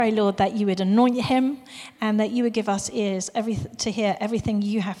Pray, Lord, that you would anoint him and that you would give us ears to hear everything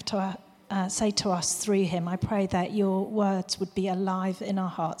you have to say to us through him. I pray that your words would be alive in our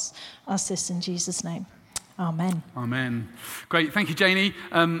hearts. I ask this in Jesus' name. Amen. Amen. Great. Thank you, Janie.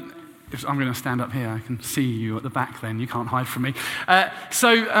 I'm going to stand up here. I can see you at the back then. You can't hide from me.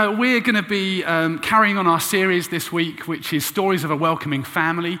 So we're going to be carrying on our series this week, which is Stories of a Welcoming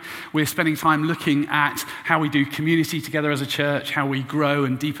Family. We're spending time looking at how we do community together as a church, how we grow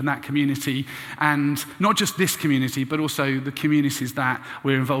and deepen that community, and not just this community, but also the communities that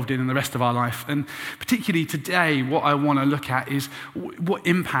we're involved in the rest of our life. And particularly today, what I want to look at is what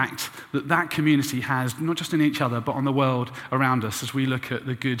impact that community has, not just in each other, but on the world around us as we look at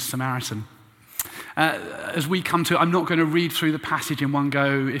the Good Samaritan. As we come to, I'm not going to read through the passage in one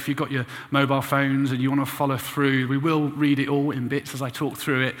go. If you've got your mobile phones and you want to follow through, we will read it all in bits as I talk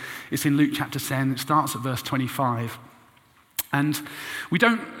through it. It's in Luke chapter 10. It starts at verse 25. And we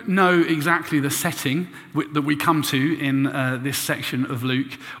don't know exactly the setting that we come to in this section of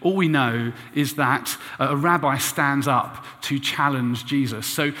Luke. All we know is that a rabbi stands up to challenge Jesus.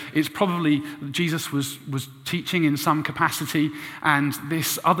 So it's probably Jesus was teaching in some capacity, and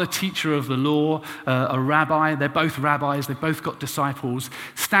this other teacher of the law, a rabbi, they're both rabbis, they've both got disciples,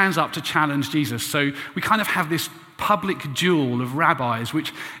 stands up to challenge Jesus. So we kind of have this public duel of rabbis,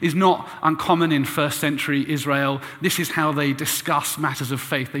 which is not uncommon in first century Israel. This is how they discuss matters of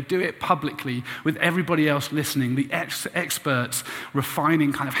faith. They do it publicly with everybody else listening, the experts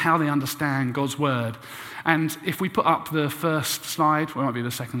refining kind of how they understand God's word. And if we put up the first slide, well, it might be the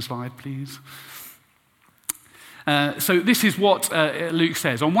second slide, please. So this is what Luke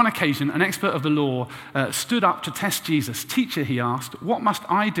says. On one occasion, an expert of the law stood up to test Jesus. "Teacher," he asked, "what must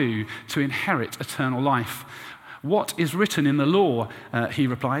I do to inherit eternal life?" "What is written in the law?"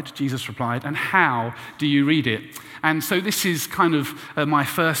 Jesus replied, "and how do you read it?" And so this is kind of my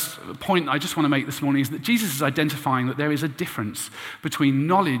first point I just want to make this morning, is that Jesus is identifying that there is a difference between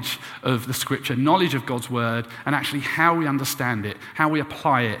knowledge of the scripture, knowledge of God's word, and actually how we understand it, how we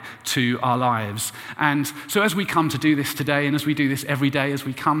apply it to our lives. And so as we come to do this today, and as we do this every day, as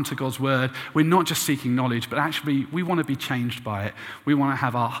we come to God's word, we're not just seeking knowledge, but actually we want to be changed by it. We want to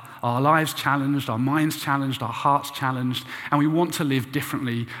have our lives challenged, our minds challenged, our hearts challenged, and we want to live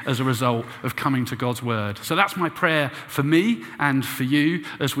differently as a result of coming to God's word. So that's my prayer for me and for you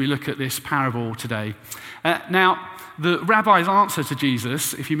as we look at this parable today. Now, the rabbi's answer to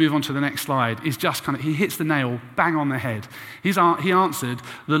Jesus, if you move on to the next slide, is just he hits the nail bang on the head. He answered,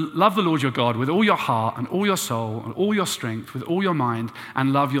 "Love the Lord your God with all your heart and all your soul and all your strength, with all your mind,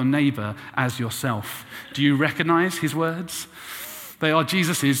 and love your neighbor as yourself." Do you recognize his words? They are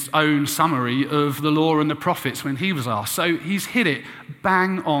Jesus' own summary of the law and the prophets when he was asked. So he's hit it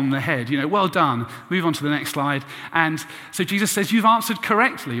bang on the head. Well done. Move on to the next slide. And so Jesus says, "You've answered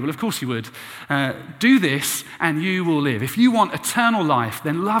correctly." Well, of course you would. "Do this and you will live. If you want eternal life,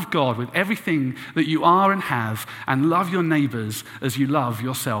 then love God with everything that you are and have, and love your neighbors as you love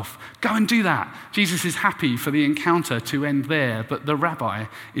yourself." Go and do that. Jesus is happy for the encounter to end there, but the rabbi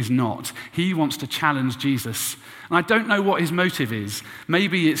is not. He wants to challenge Jesus. And I don't know what his motive is.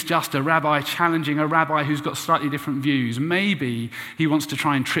 Maybe it's just a rabbi challenging a rabbi who's got slightly different views. Maybe he wants to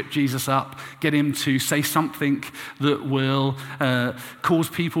try and trip Jesus up, get him to say something that will cause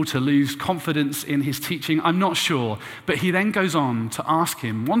people to lose confidence in his teaching. I'm not sure. But he then goes on to ask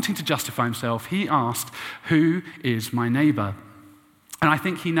him, wanting to justify himself, he asked, "Who is my neighbor?" And I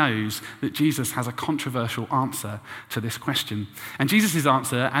think he knows that Jesus has a controversial answer to this question. And Jesus'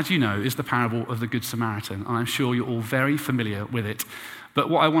 answer, as you know, is the parable of the Good Samaritan. And I'm sure you're all very familiar with it. But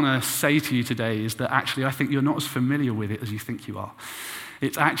what I want to say to you today is that actually I think you're not as familiar with it as you think you are.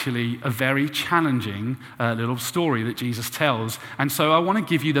 It's actually a very challenging little story that Jesus tells. And so I want to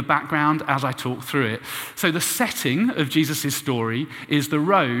give you the background as I talk through it. So the setting of Jesus' story is the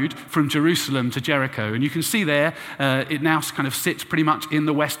road from Jerusalem to Jericho. And you can see there, it now kind of sits pretty much in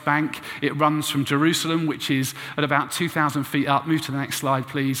the West Bank. It runs from Jerusalem, which is at about 2,000 feet up. Move to the next slide,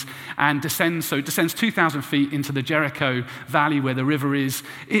 please. And descends 2,000 feet into the Jericho Valley where the river is.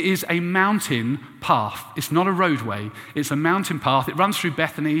 It is a mountain path. It's not a roadway. It's a mountain path. It runs through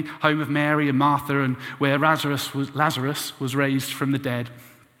Bethany, home of Mary and Martha, and where Lazarus was raised from the dead.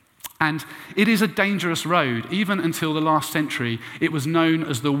 And it is a dangerous road. Even until the last century, it was known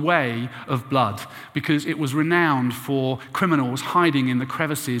as the Way of Blood because it was renowned for criminals hiding in the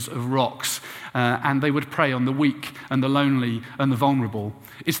crevices of rocks, and they would prey on the weak and the lonely and the vulnerable.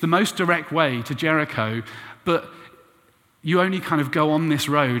 It's the most direct way to Jericho, but you only kind of go on this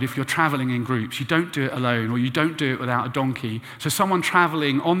road if you're traveling in groups. You don't do it alone, or you don't do it without a donkey. So someone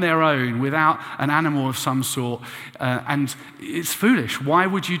traveling on their own without an animal of some sort, and it's foolish. Why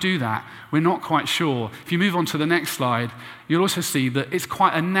would you do that? We're not quite sure. If you move on to the next slide, you'll also see that it's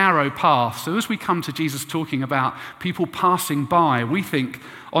quite a narrow path. So as we come to Jesus talking about people passing by, we think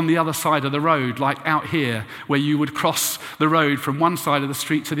on the other side of the road, like out here, where you would cross the road from one side of the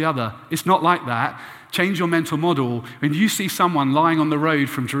street to the other. It's not like that. Change your mental model. When you see someone lying on the road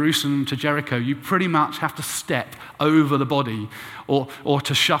from Jerusalem to Jericho, you pretty much have to step over the body or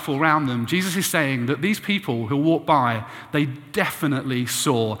to shuffle around them. Jesus is saying that these people who walk by, they definitely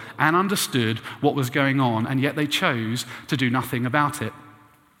saw and understood what was going on, and yet they chose to do nothing about it.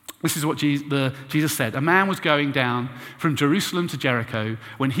 This is what Jesus said. A man was going down from Jerusalem to Jericho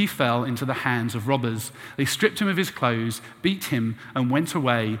when he fell into the hands of robbers. They stripped him of his clothes, beat him, and went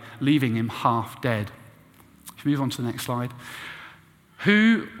away, leaving him half dead. If you move on to the next slide.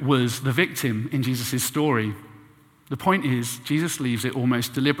 Who was the victim in Jesus' story? The point is, Jesus leaves it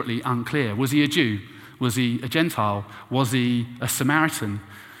almost deliberately unclear. Was he a Jew? Was he a Gentile? Was he a Samaritan?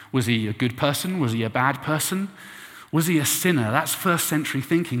 Was he a good person? Was he a bad person? Was he a sinner? That's first century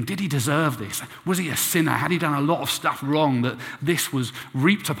thinking. Did he deserve this? Was he a sinner? Had he done a lot of stuff wrong that this was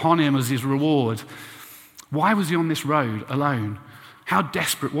reaped upon him as his reward? Why was he on this road alone? How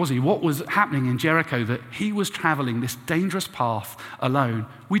desperate was he? What was happening in Jericho that he was traveling this dangerous path alone?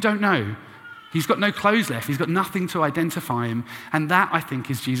 We don't know. He's got no clothes left. He's got nothing to identify him. And that, I think,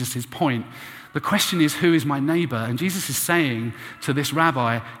 is Jesus' point. The question is, who is my neighbor? And Jesus is saying to this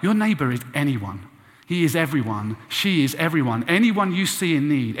rabbi, your neighbor is anyone. He is everyone. She is everyone. Anyone you see in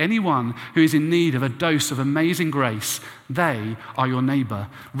need, anyone who is in need of a dose of amazing grace, they are your neighbor.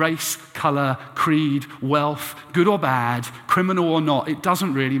 Race, color, creed, wealth, good or bad, criminal or not, it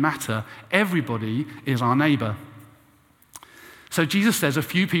doesn't really matter. Everybody is our neighbor. So Jesus says a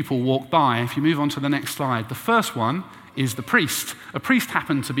few people walk by. If you move on to the next slide, the first one is the priest. A priest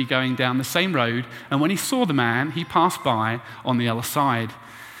happened to be going down the same road, and when he saw the man, he passed by on the other side.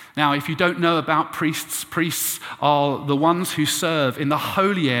 Now, if you don't know about priests, priests are the ones who serve in the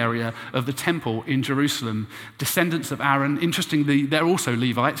holy area of the temple in Jerusalem. Descendants of Aaron. Interestingly, they're also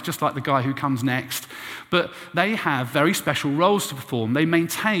Levites, just like the guy who comes next. But they have very special roles to perform. They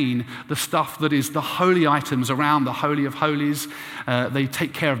maintain the stuff that is the holy items around the Holy of Holies. They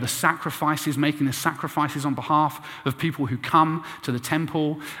take care of the sacrifices, making the sacrifices on behalf of people who come to the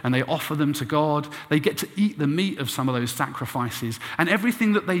temple, and they offer them to God. They get to eat the meat of some of those sacrifices. And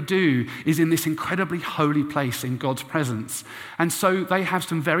everything that they do is in this incredibly holy place in God's presence. And so they have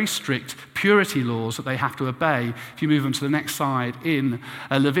some very strict purity laws that they have to obey. If you move on to the next slide, in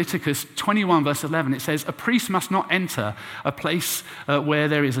Leviticus 21 verse 11, it says, a priest must not enter a place where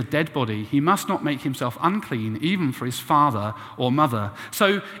there is a dead body. He must not make himself unclean, even for his father or mother.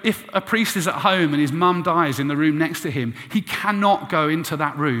 So if a priest is at home and his mum dies in the room next to him, he cannot go into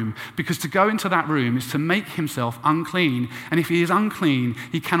that room, because to go into that room is to make himself unclean. And if he is unclean,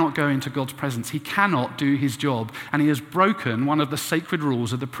 he cannot go into God's presence. He cannot do his job. And he has broken one of the sacred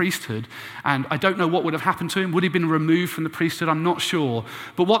rules of the priesthood. And I don't know what would have happened to him. Would he have been removed from the priesthood? I'm not sure.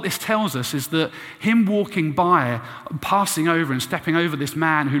 But what this tells us is that him walking by, passing over and stepping over this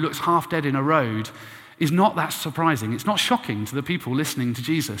man who looks half dead in a road is not that surprising. It's not shocking to the people listening to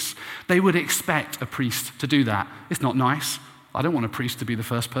Jesus. They would expect a priest to do that. It's not nice. I don't want a priest to be the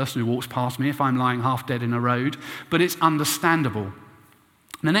first person who walks past me if I'm lying half dead in a road, but it's understandable.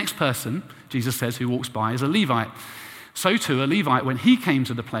 The next person, Jesus says, who walks by is a Levite. So too, a Levite, when he came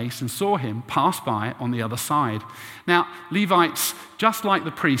to the place and saw him, passed by on the other side. Now, Levites, just like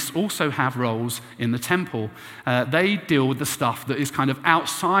the priests, also have roles in the temple. They deal with the stuff that is kind of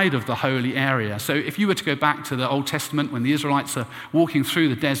outside of the holy area. So if you were to go back to the Old Testament, when the Israelites are walking through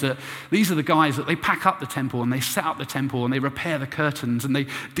the desert, these are the guys that they pack up the temple and they set up the temple and they repair the curtains and they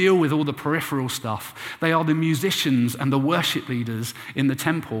deal with all the peripheral stuff. They are the musicians and the worship leaders in the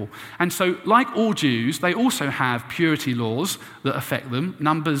temple. And so, like all Jews, they also have purity laws that affect them.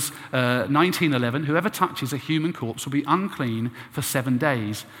 Numbers 19:11, whoever touches a human corpse will be unclean for 7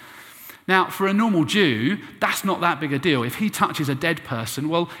 days. Now, for a normal Jew, that's not that big a deal. If he touches a dead person,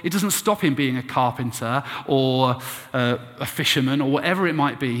 well, it doesn't stop him being a carpenter or a fisherman or whatever it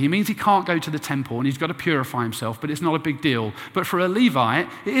might be. He means he can't go to the temple and he's got to purify himself, but it's not a big deal. But for a Levite,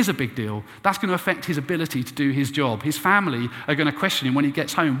 it is a big deal. That's going to affect his ability to do his job. His family are going to question him when he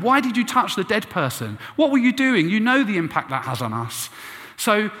gets home. Why did you touch the dead person? What were you doing? You know the impact that has on us.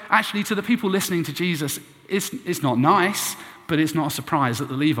 So actually, to the people listening to Jesus, it's not nice, but it's not a surprise that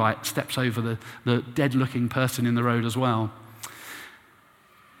the Levite steps over the dead-looking person in the road as well.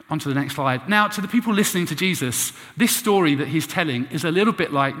 On to the next slide. Now, to the people listening to Jesus, this story that he's telling is a little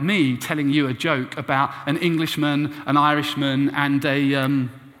bit like me telling you a joke about an Englishman, an Irishman, and a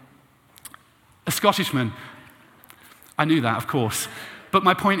Scottishman. I knew that, of course. But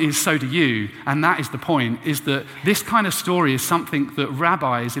my point is, so do you, and that is the point, is that this kind of story is something that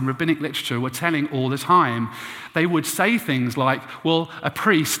rabbis in rabbinic literature were telling all the time. They would say things like, well, a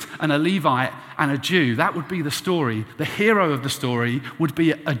priest and a Levite and a Jew, that would be the story. The hero of the story would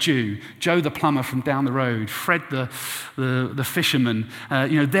be a Jew, Joe the plumber from down the road, Fred the fisherman.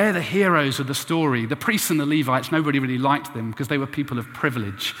 They're the heroes of the story. The priests and the Levites, nobody really liked them because they were people of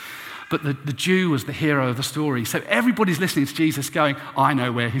privilege. But the Jew was the hero of the story. So everybody's listening to Jesus going, I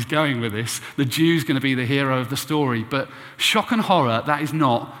know where he's going with this. The Jew's going to be the hero of the story. But shock and horror, that is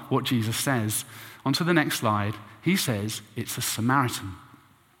not what Jesus says. On to the next slide. He says it's a Samaritan.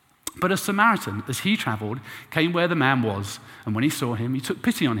 But a Samaritan, as he traveled, came where the man was. And when he saw him, he took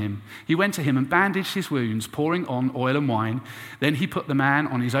pity on him. He went to him and bandaged his wounds, pouring on oil and wine. Then he put the man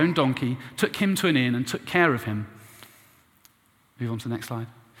on his own donkey, took him to an inn and took care of him. Move on to the next slide.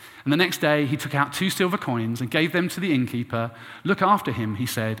 And the next day he took out 2 silver coins and gave them to the innkeeper. Look after him, he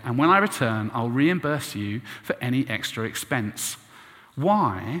said, and when I return, I'll reimburse you for any extra expense.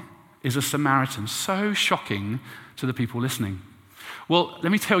 Why is a Samaritan so shocking to the people listening? Well,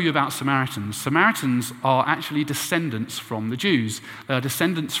 let me tell you about Samaritans. Samaritans are actually descendants from the Jews. They are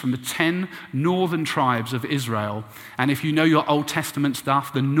descendants from the 10 northern tribes of Israel. And if you know your Old Testament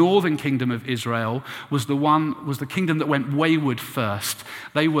stuff, the northern kingdom of Israel was the kingdom that went wayward first.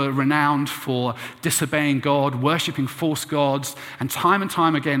 They were renowned for disobeying God, worshipping false gods, and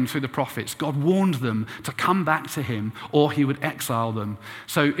time again through the prophets, God warned them to come back to him or he would exile them.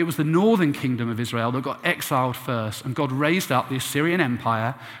 So it was the northern kingdom of Israel that got exiled first, and God raised up the Assyrian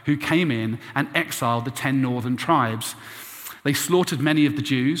Empire who came in and exiled the 10 northern tribes. They slaughtered many of the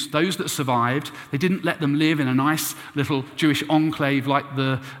Jews. Those that survived, they didn't let them live in a nice little Jewish enclave like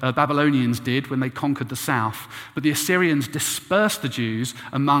the Babylonians did when they conquered the south. But the Assyrians dispersed the Jews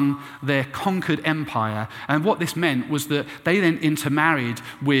among their conquered empire. And what this meant was that they then intermarried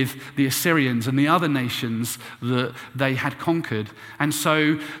with the Assyrians and the other nations that they had conquered. And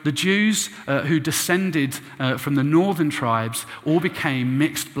so the Jews who descended from the northern tribes all became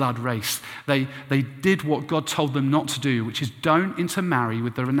mixed blood race. They did what God told them not to do, which is don't intermarry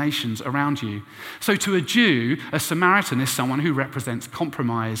with the nations around you. So to a Jew, a Samaritan is someone who represents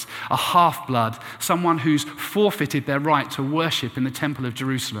compromise, a half-blood, someone who's forfeited their right to worship in the temple of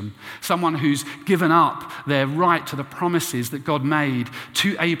Jerusalem, someone who's given up their right to the promises that God made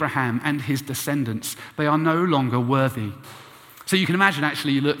to Abraham and his descendants. They are no longer worthy. So you can imagine,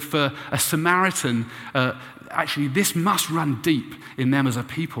 actually, you look for a Samaritan, actually, this must run deep in them as a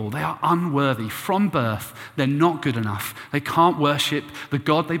people. They are unworthy. From birth, they're not good enough. They can't worship the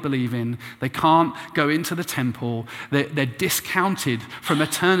God they believe in. They can't go into the temple. They're discounted from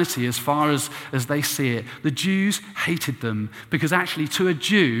eternity as far as they see it. The Jews hated them because actually, to a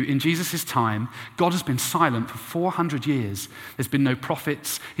Jew in Jesus' time, God has been silent for 400 years. There's been no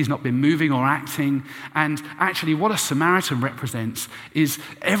prophets. He's not been moving or acting. And actually, what a Samaritan represents is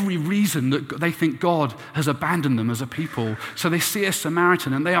every reason that they think God has abandoned them as a people. So they see a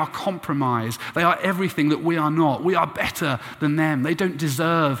Samaritan and they are compromised. They are everything that we are not. We are better than them. They don't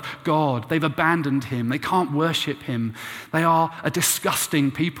deserve God. They've abandoned him. They can't worship him. They are a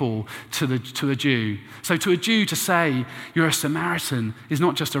disgusting people to a Jew. So to a Jew to say you're a Samaritan is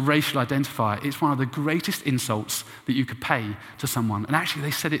not just a racial identifier. It's one of the greatest insults that you could pay to someone. And actually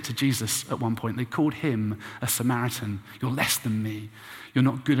they said it to Jesus at one point. They called him a Samaritan. You're less than me. You're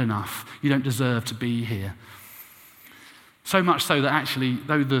not good enough. You don't deserve to be here. So much so that actually,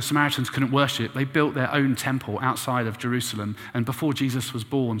 though the Samaritans couldn't worship, they built their own temple outside of Jerusalem. And before Jesus was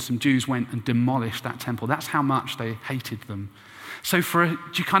born, some Jews went and demolished that temple. That's how much they hated them. So do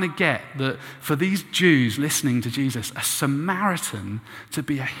you kind of get that for these Jews listening to Jesus, a Samaritan to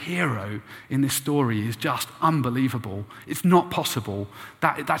be a hero in this story is just unbelievable. It's not possible.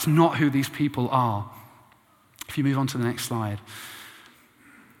 That's not who these people are. If you move on to the next slide.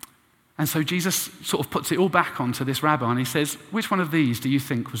 And so Jesus sort of puts it all back onto this rabbi and he says, which one of these do you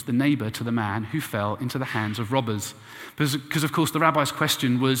think was the neighbor to the man who fell into the hands of robbers? Because of course the rabbi's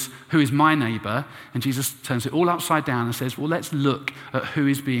question was, who is my neighbor? And Jesus turns it all upside down and says, well, let's look at who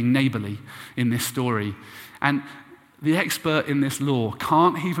is being neighborly in this story. And the expert in this law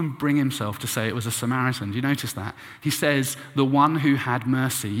can't even bring himself to say it was a Samaritan. Do you notice that? He says, the one who had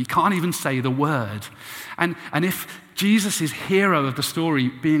mercy. He can't even say the word. And if Jesus' hero of the story,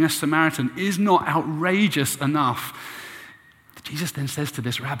 being a Samaritan, is not outrageous enough, Jesus then says to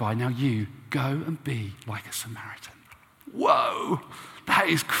this rabbi, now you go and be like a Samaritan. Whoa! That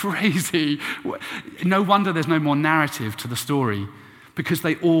is crazy. No wonder there's no more narrative to the story, because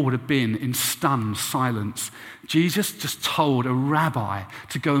they all would have been in stunned silence. Jesus just told a rabbi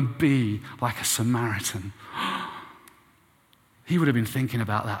to go and be like a Samaritan. He would have been thinking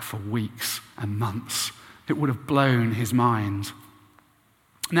about that for weeks and months. It would have blown his mind.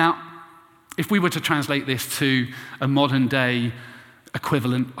 Now, if we were to translate this to a modern day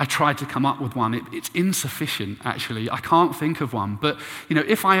equivalent, I tried to come up with one. It's insufficient, actually. I can't think of one. But,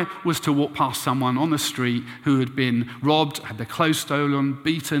 if I was to walk past someone on the street who had been robbed, had their clothes stolen,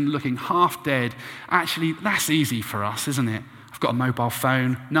 beaten, looking half dead, actually, that's easy for us, isn't it? I've got a mobile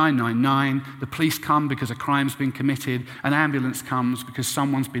phone, 999, the police come because a crime's been committed, an ambulance comes because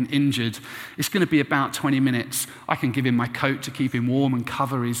someone's been injured. It's going to be about 20 minutes. I can give him my coat to keep him warm and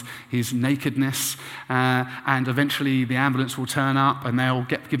cover his nakedness, and eventually the ambulance will turn up and they'll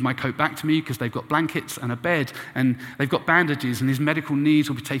give my coat back to me because they've got blankets and a bed and they've got bandages and his medical needs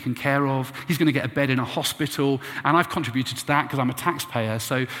will be taken care of. He's going to get a bed in a hospital, and I've contributed to that because I'm a taxpayer,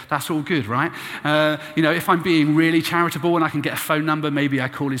 so that's all good, right? If I'm being really charitable and I can get a phone number, maybe I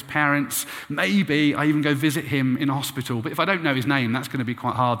call his parents, maybe I even go visit him in a hospital. But if I don't know his name, that's going to be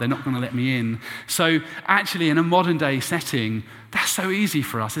quite hard. They're not going to let me in. So actually, in a modern day setting, that's so easy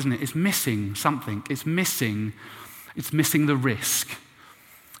for us, isn't it? It's missing something. It's missing the risk.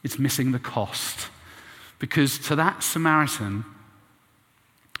 It's missing the cost. Because to that Samaritan,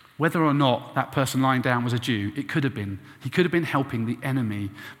 whether or not that person lying down was a Jew, it could have been. He could have been helping the enemy,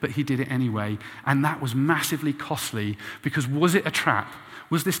 but he did it anyway. And that was massively costly, because was it a trap?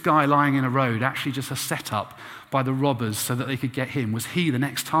 Was this guy lying in a road actually just a setup by the robbers so that they could get him? Was he the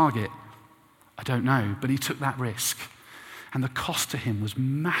next target? I don't know, but he took that risk. And the cost to him was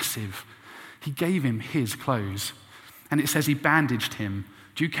massive. He gave him his clothes. And it says he bandaged him.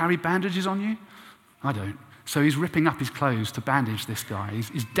 Do you carry bandages on you? I don't. So he's ripping up his clothes to bandage this guy.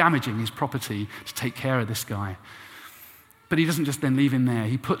 He's damaging his property to take care of this guy. But he doesn't just then leave him there.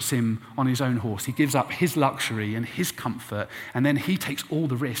 He puts him on his own horse. He gives up his luxury and his comfort, and then he takes all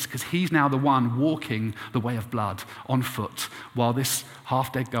the risk because he's now the one walking the way of blood on foot while this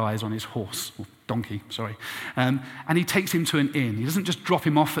half-dead guy is on his horse, or donkey, sorry. And he takes him to an inn. He doesn't just drop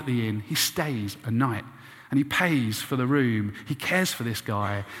him off at the inn. He stays a night. And he pays for the room. He cares for this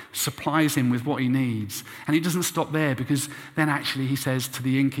guy, supplies him with what he needs. And he doesn't stop there, because then actually he says to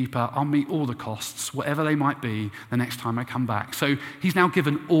the innkeeper, I'll meet all the costs, whatever they might be, the next time I come back. So he's now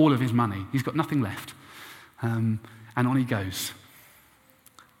given all of his money. He's got nothing left. And on he goes.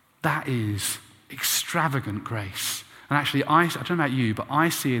 That is extravagant grace. And actually, I don't know about you, but I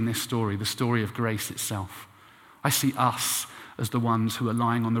see in this story the story of grace itself. I see us as the ones who are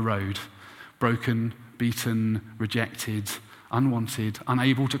lying on the road, broken, beaten, rejected, unwanted,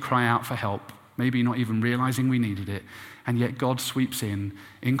 unable to cry out for help, maybe not even realizing we needed it. And yet God sweeps in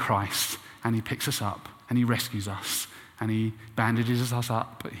Christ, and he picks us up and he rescues us and he bandages us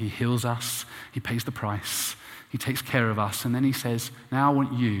up, he heals us, he pays the price, he takes care of us, and then he says, now I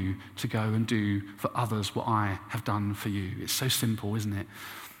want you to go and do for others what I have done for you. It's so simple, isn't it?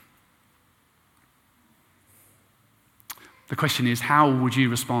 The question is, how would you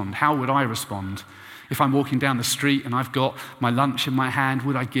respond? How would I respond? If I'm walking down the street and I've got my lunch in my hand,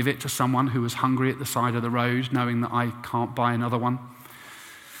 would I give it to someone who was hungry at the side of the road, knowing that I can't buy another one?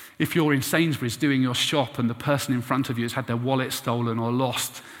 If you're in Sainsbury's doing your shop and the person in front of you has had their wallet stolen or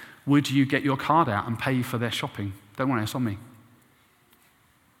lost, would you get your card out and pay for their shopping? Don't worry, it's on me.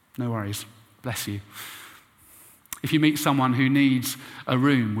 No worries. Bless you. If you meet someone who needs a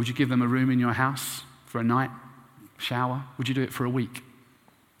room, would you give them a room in your house for a night? Shower? Would you do it for a week?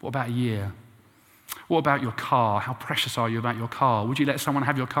 What about a year? What about your car? How precious are you about your car? Would you let someone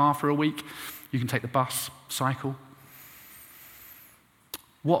have your car for a week? You can take the bus, cycle.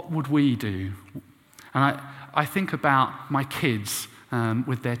 What would we do? And I think about my kids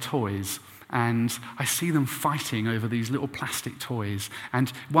with their toys, and I see them fighting over these little plastic toys. And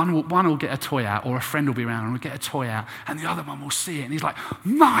one will get a toy out, or a friend will be around and will get a toy out, and the other one will see it, and he's like,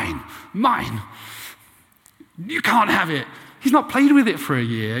 mine. You can't have it. He's not played with it for a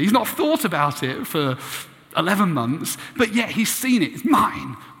year. He's not thought about it for 11 months, but yet he's seen it. It's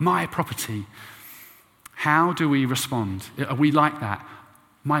mine, my property. How do we respond? Are we like that?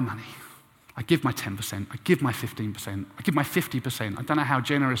 My money. I give my 10%. I give my 15%. I give my 50%. I don't know how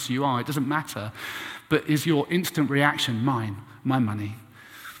generous you are. It doesn't matter. But is your instant reaction mine, my money?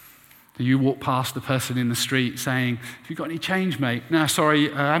 Do you walk past the person in the street saying, have you got any change, mate? No,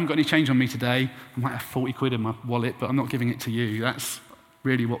 sorry, I haven't got any change on me today. I might have 40 quid in my wallet, but I'm not giving it to you. That's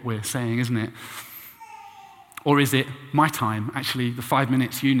really what we're saying, isn't it? Or is it my time? Actually, the 5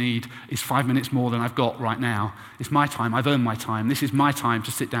 minutes you need is 5 minutes more than I've got right now. It's my time. I've earned my time. This is my time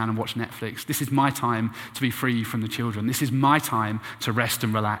to sit down and watch Netflix. This is my time to be free from the children. This is my time to rest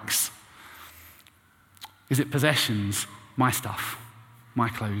and relax. Is it possessions? My stuff, my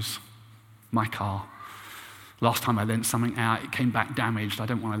clothes, my car. Last time I lent something out, it came back damaged. I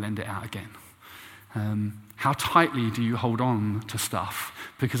don't want to lend it out again. How tightly do you hold on to stuff?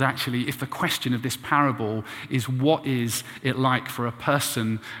 Because actually, if the question of this parable is what is it like for a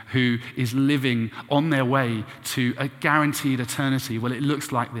person who is living on their way to a guaranteed eternity, well, it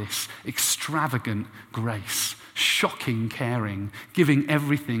looks like this: extravagant grace, shocking caring, giving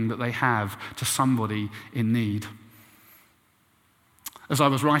everything that they have to somebody in need. As I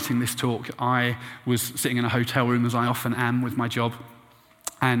was writing this talk, I was sitting in a hotel room, as I often am with my job,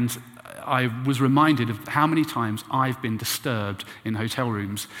 and I was reminded of how many times I've been disturbed in hotel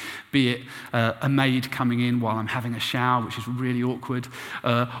rooms, be it a maid coming in while I'm having a shower, which is really awkward,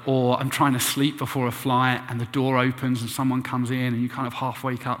 or I'm trying to sleep before a flight and the door opens and someone comes in and you kind of half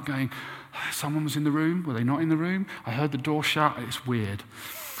wake up going, someone was in the room, were they not in the room? I heard the door shut, it's weird.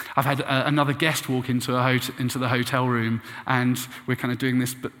 I've had another guest walk into the hotel room, and we're kind of doing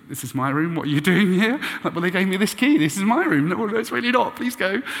this, but this is my room, what are you doing here? Like, well, they gave me this key, this is my room. No, it's really not, please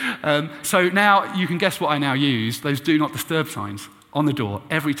go. So now you can guess what I now use, those do not disturb signs on the door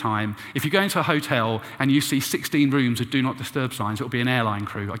every time. If you go into a hotel and you see 16 rooms with do not disturb signs, it'll be an airline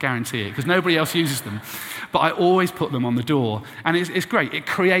crew, I guarantee it, because nobody else uses them. But I always put them on the door, and it's great. It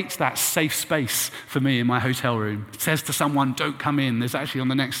creates that safe space for me in my hotel room. It says to someone, don't come in. There's actually on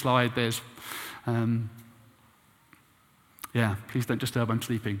the next slide, there's, please don't disturb, I'm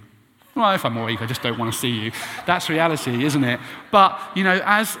sleeping. Well, if I'm awake, I just don't want to see you. That's reality, isn't it? But, you know,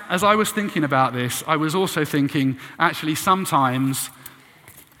 as I was thinking about this, I was also thinking, actually, sometimes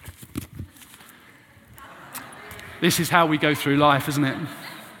this is how we go through life, isn't it?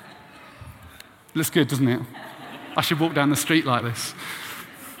 Looks good, doesn't it? I should walk down the street like this.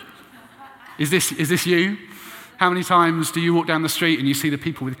 Is this you? How many times do you walk down the street and you see the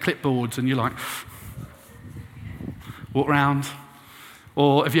people with clipboards and you're like, walk round?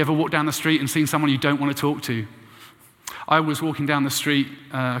 Or have you ever walked down the street and seen someone you don't want to talk to? I was walking down the street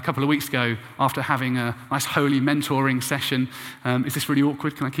a couple of weeks ago after having a nice holy mentoring session. Is this really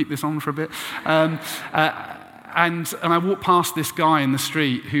awkward? Can I keep this on for a bit? And I walked past this guy in the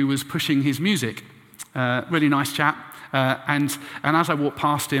street who was pushing his music. Really nice chap. And as I walked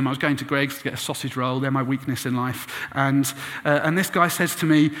past him, I was going to Greg's to get a sausage roll. They're my weakness in life. And this guy says to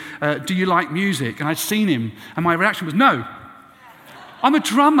me, do you like music? And I'd seen him, and my reaction was, no. I'm a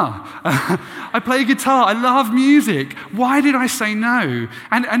drummer. I play guitar. I love music. Why did I say no?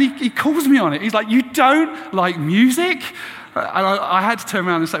 And he calls me on it. He's like, you don't like music? And I had to turn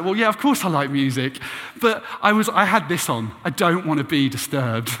around and say, well, yeah, of course I like music. But I had this on. I don't want to be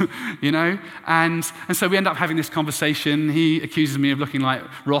disturbed, you know? And so we end up having this conversation. He accuses me of looking like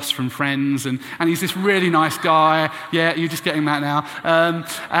Ross from Friends. And he's this really nice guy. Yeah, you're just getting that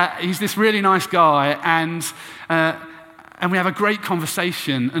now. He's this really nice guy. And we have a great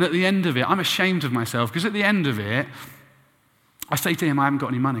conversation, and at the end of it, I'm ashamed of myself, because at the end of it, I say to him, I haven't got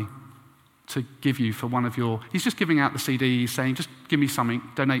any money to give you for one of your... He's just giving out the CDs, saying, just give me something,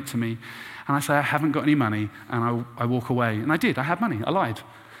 donate to me. And I say, I haven't got any money, and I walk away. And I did, I had money, I lied.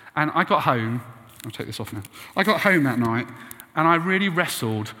 And I got home, I'll take this off now. I got home that night, and I really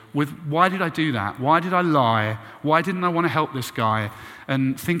wrestled with, why did I do that? Why did I lie? Why didn't I want to help this guy?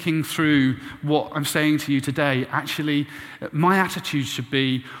 And thinking through what I'm saying to you today, actually, my attitude should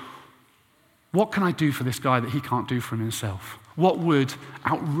be, what can I do for this guy that he can't do for himself? What would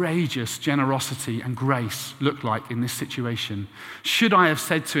outrageous generosity and grace look like in this situation? Should I have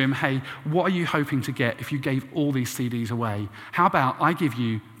said to him, hey, what are you hoping to get if you gave all these CDs away? How about I give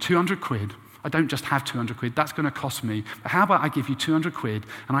you 200 quid? I don't just have 200 quid, that's going to cost me. But how about I give you 200 quid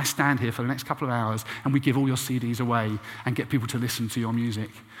and I stand here for the next couple of hours and we give all your CDs away and get people to listen to your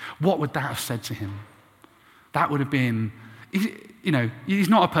music? What would that have said to him? That would have been, you know, he's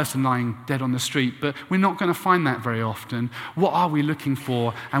not a person lying dead on the street, but we're not going to find that very often. What are we looking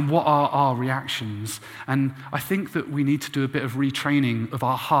for and what are our reactions? And I think that we need to do a bit of retraining of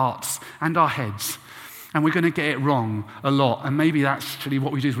our hearts and our heads. And we're going to get it wrong a lot. And maybe that's actually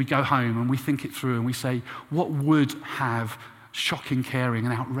what we do is we go home and we think it through and we say, what would have shocking caring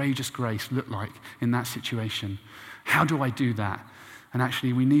and outrageous grace look like in that situation? How do I do that? And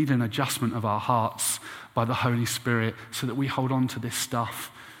actually we need an adjustment of our hearts by the Holy Spirit so that we hold on to this stuff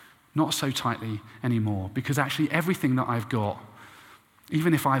not so tightly anymore. Because actually everything that I've got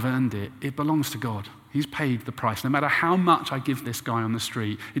Even if I've earned it, it belongs to God. He's paid the price. No matter how much I give this guy on the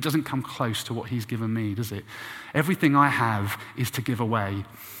street, it doesn't come close to what he's given me, does it? Everything I have is to give away.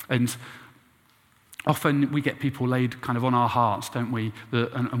 And often we get people laid kind of on our hearts, don't we?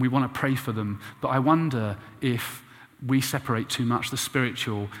 And we want to pray for them. But I wonder if we separate too much the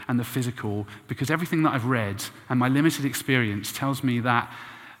spiritual and the physical, because everything that I've read and my limited experience tells me that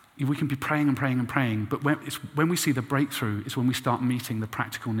we can be praying and praying and praying, but when we see the breakthrough is when we start meeting the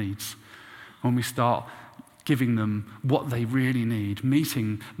practical needs, when we start giving them what they really need,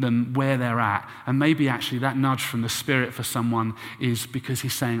 meeting them where they're at. And maybe actually that nudge from the Spirit for someone is because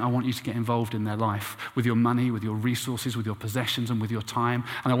he's saying, I want you to get involved in their life with your money, with your resources, with your possessions, and with your time.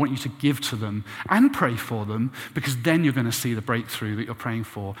 And I want you to give to them and pray for them, because then you're going to see the breakthrough that you're praying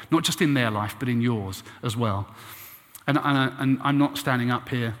for, not just in their life, but in yours as well. And I'm not standing up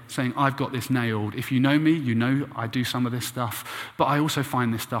here saying, I've got this nailed. If you know me, you know I do some of this stuff. But I also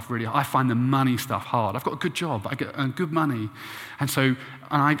find this stuff I find the money stuff hard. I've got a good job. I get good money. And so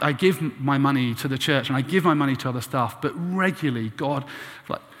I give my money to the church and I give my money to other stuff. But regularly, God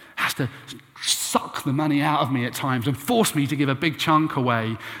has to suck the money out of me at times and force me to give a big chunk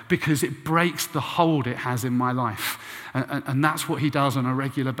away, because it breaks the hold it has in my life. And that's what he does on a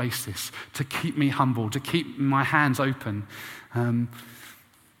regular basis, to keep me humble, to keep my hands open.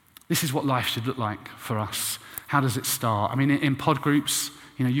 This is what life should look like for us. How does it start? I mean, in pod groups,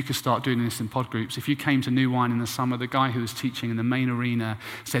 you could start doing this in pod groups. If you came to New Wine in the summer, the guy who was teaching in the main arena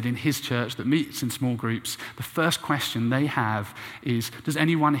said in his church that meets in small groups, the first question they have is, does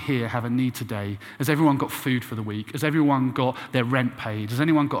anyone here have a need today? Has everyone got food for the week? Has everyone got their rent paid? Has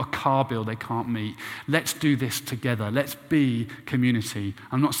anyone got a car bill they can't meet? Let's do this together. Let's be community.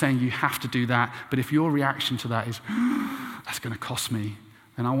 I'm not saying you have to do that, but if your reaction to that is, that's going to cost me,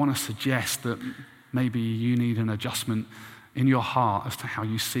 then I want to suggest that maybe you need an adjustment in your heart as to how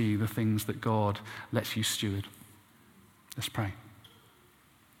you see the things that God lets you steward. Let's pray.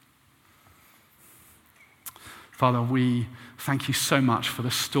 Father, we thank you so much for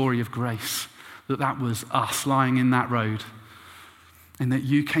the story of grace, that was us lying in that road, and that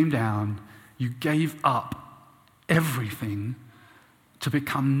you came down, you gave up everything to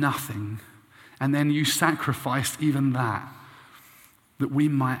become nothing, and then you sacrificed even that we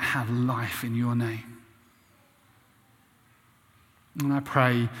might have life in your name. And I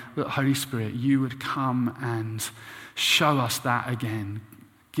pray that, Holy Spirit, you would come and show us that again.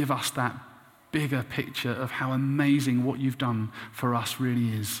 Give us that bigger picture of how amazing what you've done for us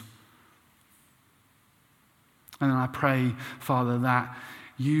really is. And then I pray, Father, that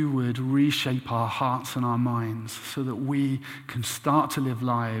you would reshape our hearts and our minds so that we can start to live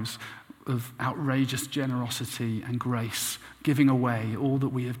lives of outrageous generosity and grace, giving away all that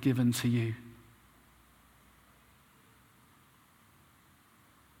we have given to you.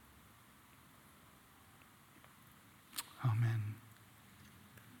 Amen.